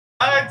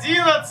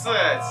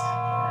11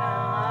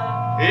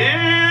 и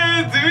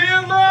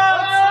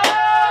 12.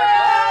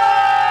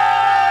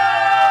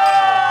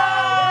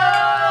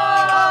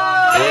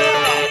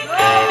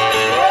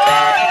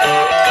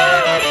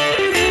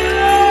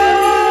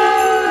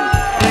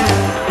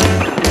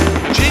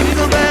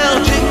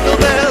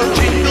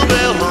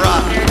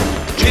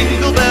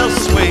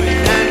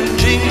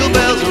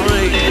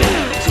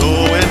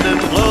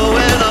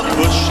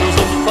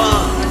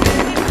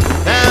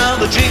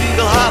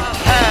 Jingle hop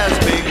has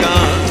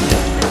begun.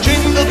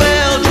 Jingle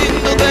bell,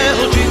 jingle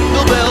bell,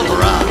 jingle bell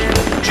rock.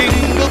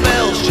 Jingle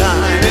bells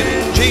chime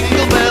in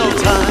jingle bell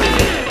time.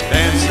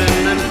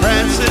 Dancing and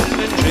prancing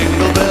in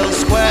Jingle Bell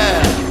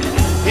Square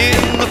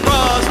in the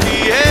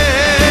frosty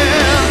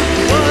air.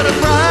 What a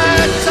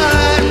bright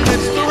time,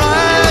 it's the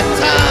right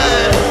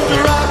time to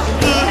rock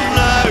the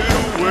night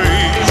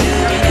away.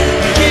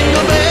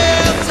 Jingle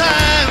bell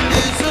time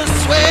is a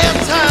swell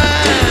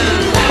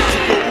time to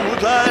go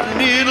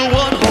gliding in a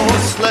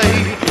one-horse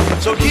sleigh.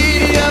 So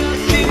giddy up,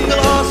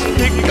 jingle horse, and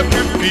pick up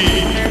your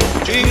feet.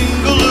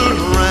 Jingle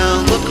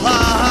around the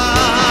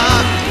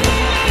clock.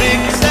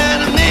 Mix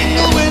and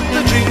mingle with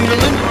the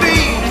jingling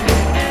feet.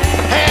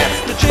 That's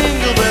the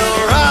Jingle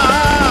Bell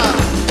Rock.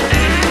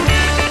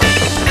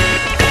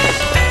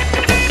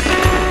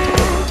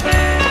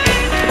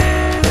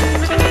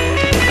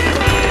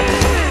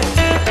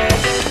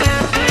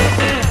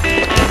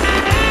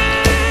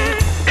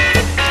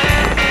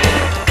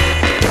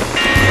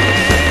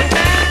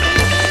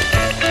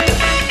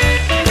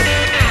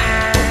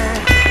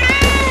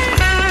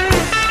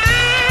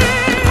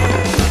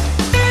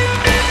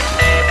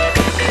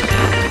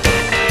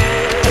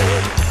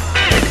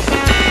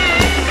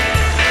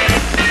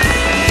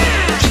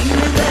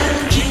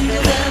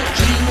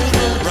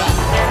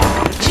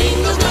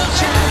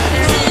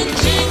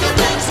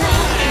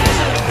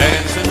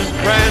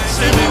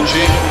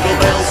 Jingle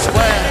Bell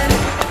Square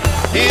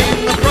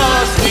in the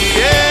frosty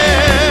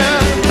air.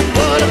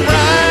 What a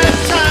bright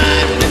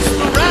time, it's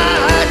the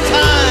right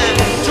time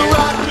to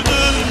rock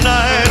the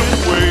night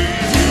away.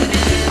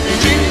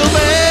 Jingle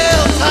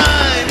bell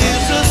time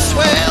is a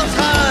swell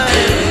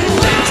time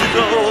to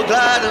go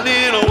gliding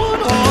in a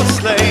one-horse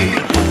sleigh.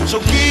 So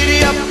giddy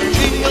up,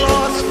 jingle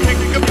horse, pick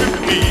up your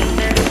feet.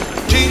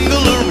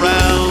 Jingle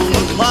around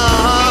the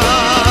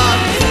clock.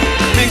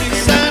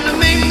 Mix and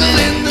mingle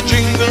in the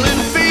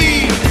jingling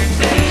feet.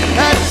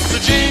 That's the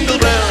Jingle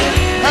Bell,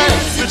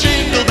 that's the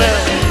Jingle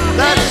Bell,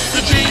 that's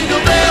the Jingle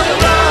Bell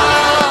Rock.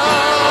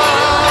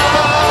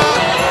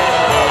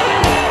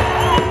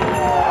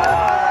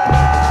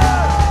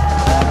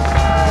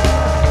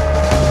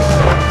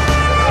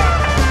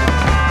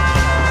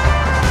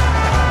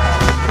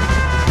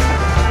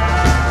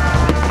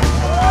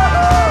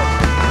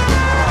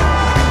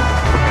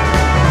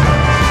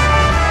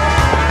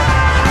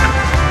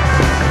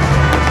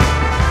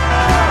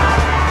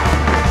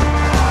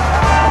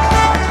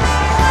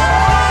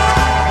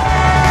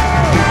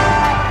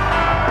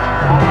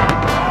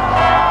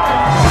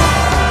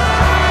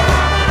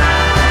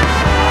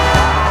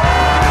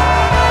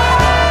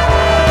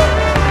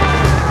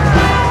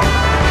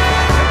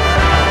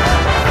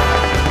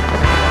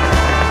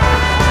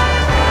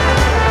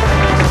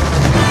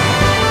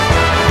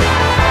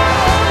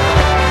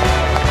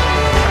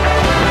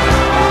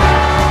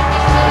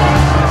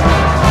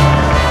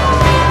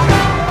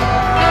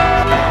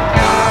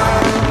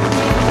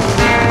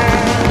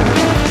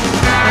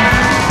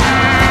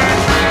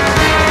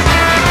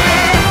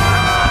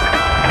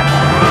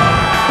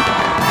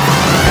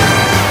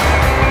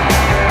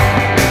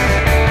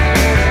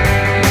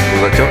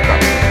 Затем